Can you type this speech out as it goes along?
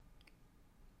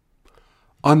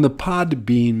On the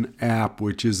Podbean app,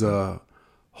 which is a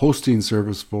hosting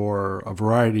service for a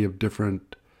variety of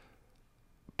different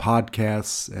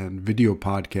podcasts and video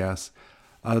podcasts,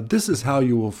 this is how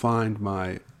you will find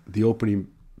the opening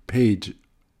page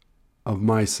of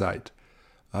my site.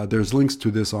 There's links to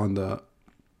this on the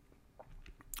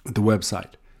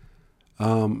website.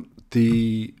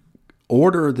 The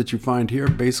order that you find here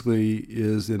basically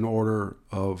is in order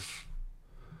of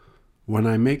when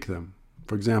I make them.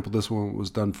 For example, this one was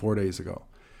done 4 days ago.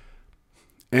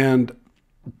 And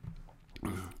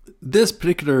this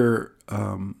particular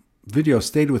video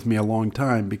stayed with me a long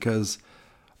time because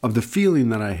of the feeling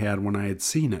that I had when I had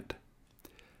seen it.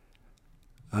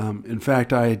 In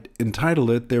fact, I entitled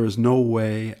it, "There is no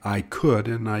way I could,"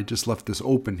 and I just left this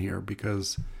open here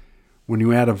because when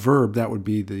you add a verb, that would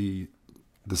be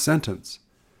the sentence.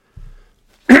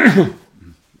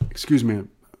 Excuse me,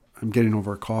 I'm getting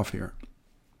over a cough here.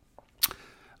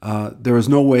 There was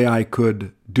no way I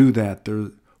could do that.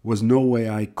 There was no way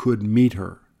I could meet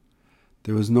her.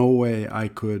 There was no way I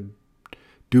could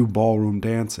do ballroom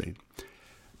dancing.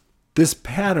 This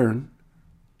pattern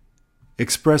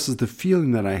expresses the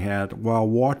feeling that I had while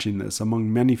watching this,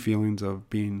 among many feelings of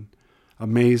being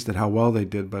amazed at how well they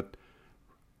did, but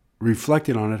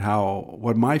reflecting on it,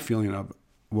 what my feeling of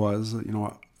was,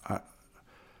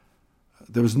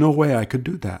 there was no way I could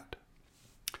do that.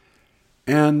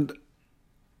 And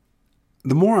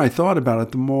the more I thought about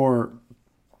it, the more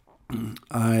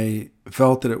I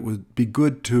felt that it would be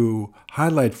good to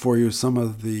highlight for you some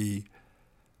of the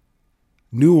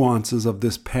nuances of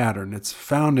this pattern. It's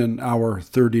found in hour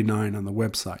 39 on the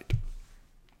website.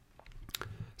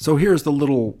 So here's the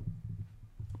little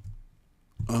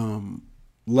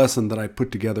lesson that I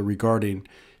put together regarding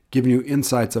giving you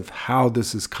insights of how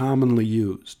this is commonly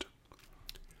used.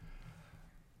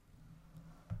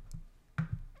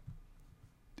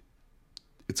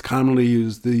 It's commonly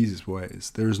used these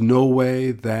ways. There's no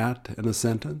way that in a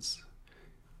sentence.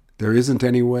 There isn't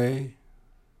any way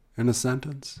in a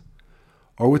sentence.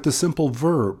 Or with the simple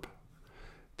verb.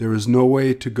 There is no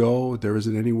way to go. There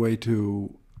isn't any way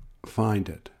to find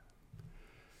it.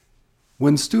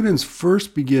 When students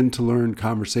first begin to learn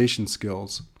conversation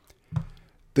skills,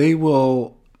 they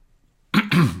will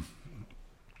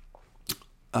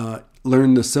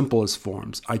learn the simplest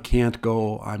forms. I can't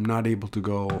go, I'm not able to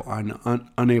go, I'm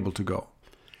unable to go.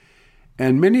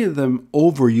 And many of them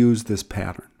overuse this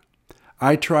pattern.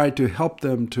 I try to help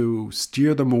them to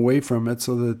steer them away from it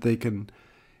so that they can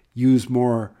use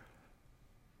more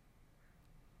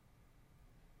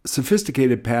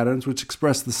sophisticated patterns which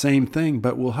express the same thing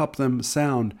but will help them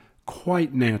sound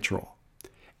quite natural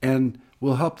and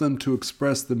will help them to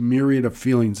express the myriad of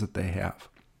feelings that they have.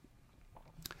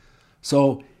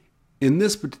 So in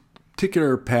this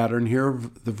particular pattern, here are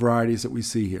the varieties that we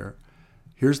see here.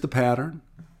 Here's the pattern,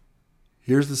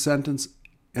 here's the sentence,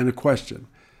 and a question.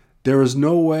 There is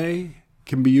no way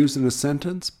can be used in a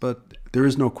sentence, but there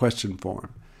is no question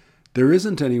form. There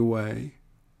isn't any way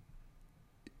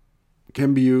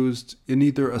can be used in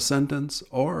either a sentence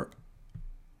or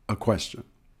a question.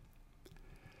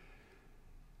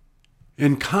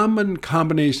 And common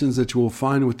combinations that you will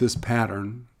find with this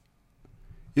pattern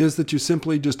is that you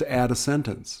simply just add a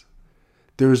sentence.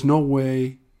 There is no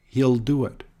way he'll do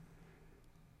it.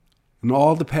 And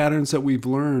all the patterns that we've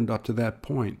learned up to that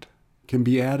point can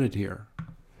be added here.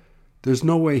 There's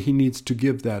no way he needs to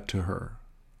give that to her.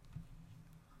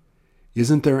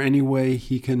 Isn't there any way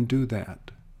he can do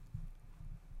that?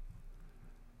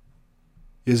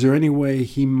 Is there any way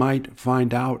he might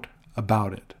find out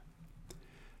about it?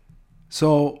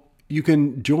 So you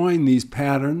can join these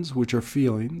patterns, which are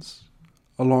feelings,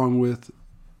 along with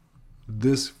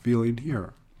this feeling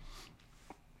here.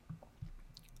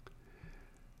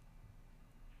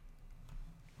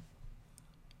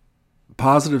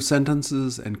 Positive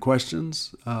sentences and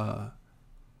questions.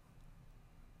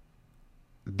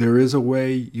 There is a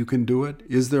way you can do it.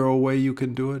 Is there a way you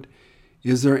can do it?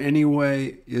 Is there any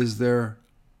way? Is there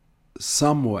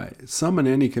some way? Some and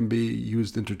any can be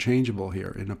used interchangeable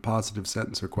here in a positive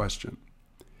sentence or question.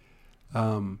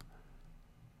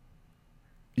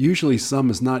 Usually some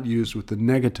is not used with the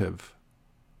negative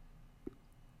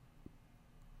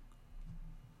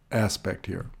aspect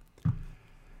here.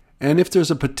 And if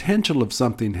there's a potential of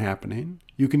something happening,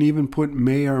 you can even put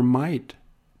may or might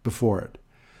before it.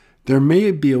 There may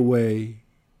be a way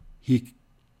he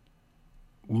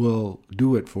will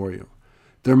do it for you.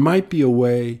 There might be a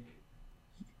way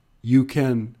you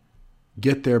can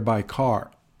get there by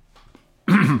car.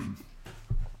 And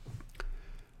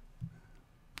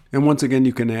once again,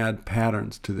 you can add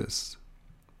patterns to this.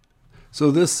 So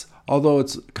this, although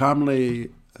it's commonly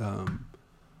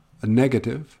a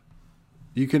negative.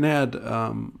 You can add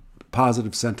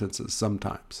positive sentences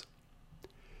sometimes.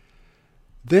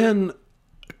 Then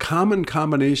common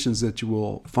combinations that you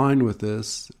will find with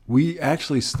this, we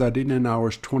actually studied in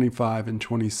hours 25 and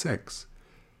 26,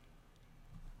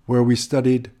 where we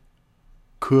studied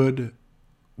could,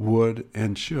 would,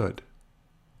 and should.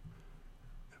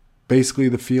 Basically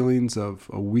the feelings of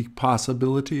a weak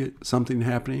possibility, something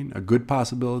happening, a good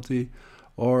possibility,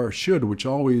 or should, which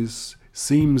always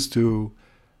seems to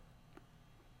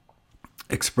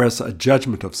express a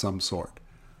judgment of some sort.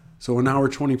 So in hour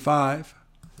 25,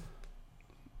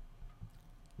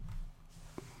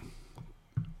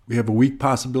 we have a weak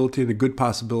possibility and a good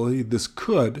possibility. This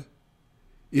could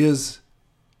is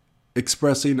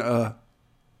expressing a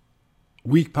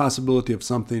weak possibility of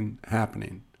something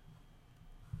happening.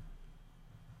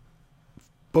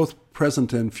 Both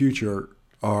present and future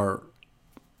are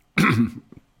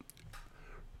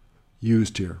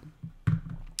used here.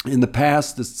 In the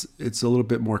past, it's a little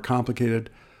bit more complicated.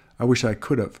 I wish I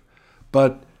could have.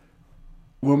 But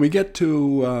when we get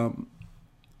to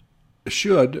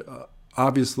should,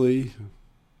 obviously,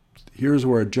 here's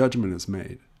where a judgment is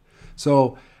made.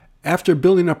 So after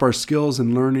building up our skills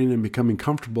and learning and becoming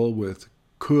comfortable with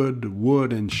could,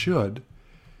 would, and should,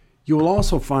 you will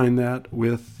also find that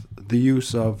with the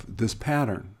use of this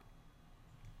pattern.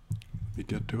 Let me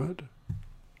get to it.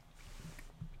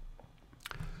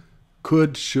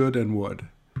 Could, should, and would.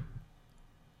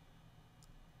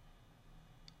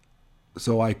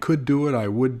 So I could do it, I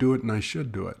would do it, and I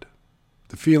should do it.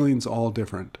 The feeling's all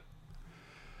different.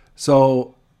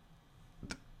 So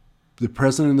the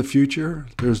present and the future,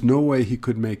 there's no way he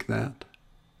could make that.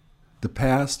 The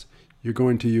past, you're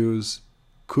going to use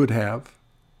could have.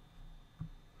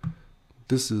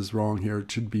 This is wrong here.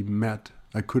 It should be met.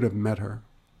 I could have met her.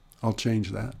 I'll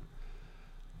change that.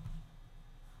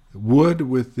 Would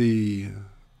with the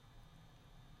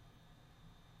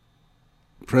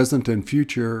present and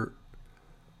future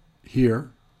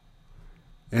here.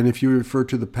 And if you refer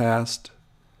to the past,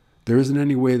 there isn't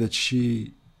any way that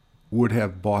she would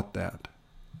have bought that.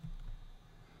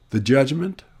 The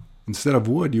judgment, instead of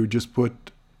would, you would just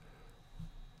put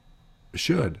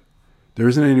should. There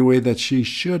isn't any way that she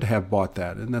should have bought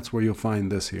that, and that's where you'll find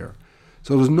this here.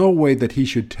 So there's no way that he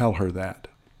should tell her that.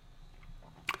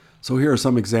 So here are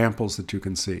some examples that you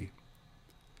can see.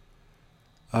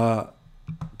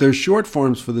 There's short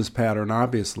forms for this pattern,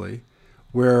 obviously,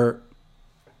 where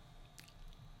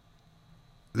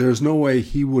there's no way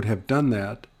he would have done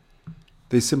that.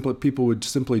 People would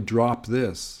simply drop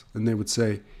this, and they would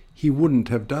say, he wouldn't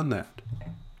have done that.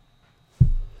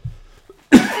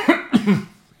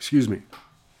 Excuse me.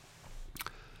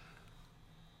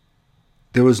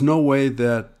 There was no way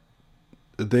that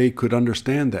they could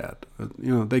understand that.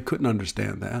 They couldn't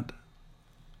understand that.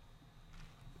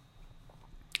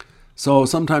 So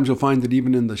sometimes you'll find that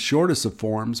even in the shortest of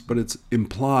forms, but it's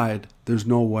implied, there's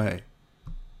no way.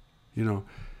 For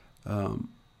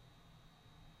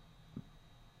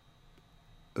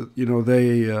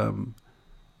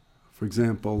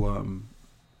example,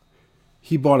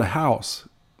 he bought a house.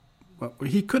 Well,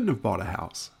 he couldn't have bought a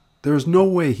house. There's no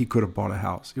way he could have bought a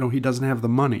house. He doesn't have the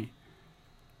money.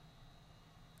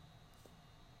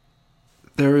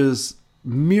 There's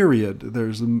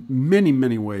many,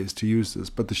 many ways to use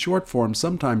this, but the short form,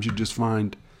 sometimes you just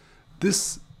find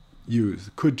this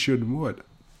used, could, should, and would.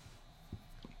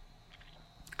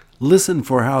 Listen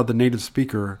for how the native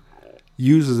speaker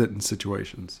uses it in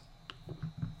situations.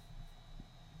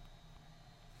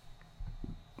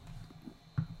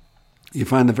 You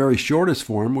find the very shortest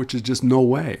form, which is just no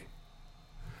way.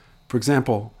 For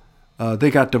example,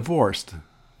 they got divorced.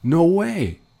 No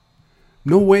way.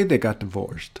 No way they got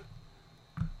divorced.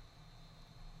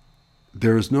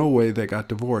 There is no way they got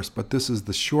divorced, but this is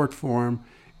the short form.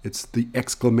 It's the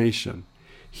exclamation.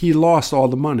 He lost all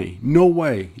the money. No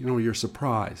way. You're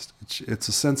surprised. It's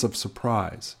a sense of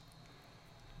surprise.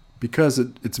 Because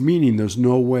it's meaning there's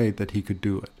no way that he could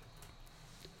do it.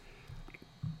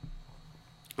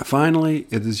 Finally,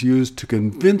 it is used to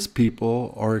convince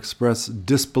people or express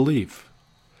disbelief.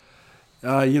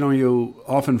 You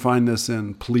often find this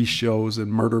in police shows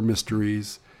and murder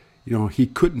mysteries. He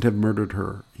couldn't have murdered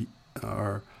her.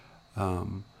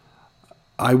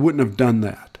 I wouldn't have done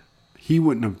that. He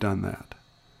wouldn't have done that.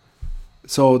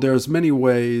 So there's many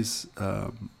ways.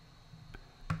 There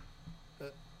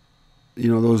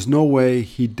was no way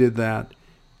he did that.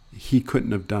 He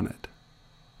couldn't have done it.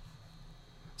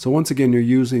 So once again, you're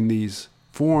using these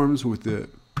forms with the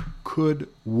could,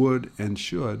 would, and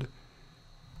should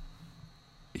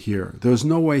here. There's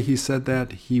no way he said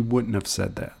that. He wouldn't have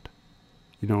said that.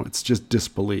 It's just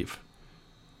disbelief.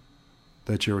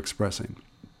 that you're expressing.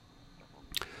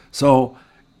 So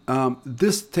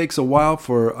this takes a while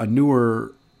for a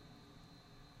newer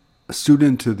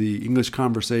student to the English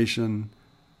conversation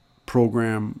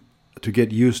program to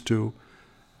get used to.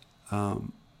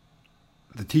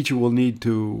 The teacher will need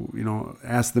to,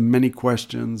 ask them many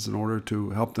questions in order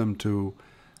to help them to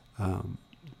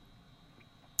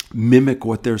mimic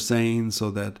what they're saying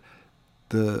so that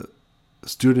the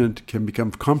student can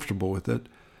become comfortable with it.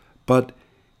 But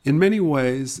in many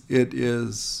ways, it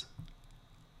is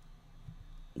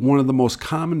one of the most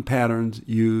common patterns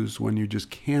used when you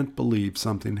just can't believe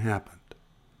something happened,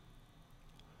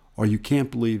 or you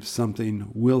can't believe something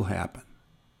will happen.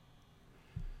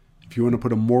 If you want to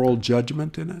put a moral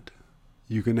judgment in it,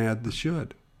 you can add the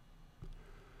should.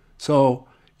 So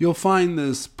you'll find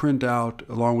this printout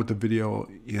along with the video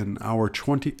in hour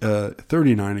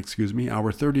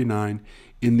 39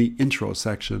 in the intro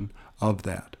section of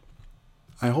that.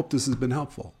 I hope this has been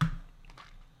helpful.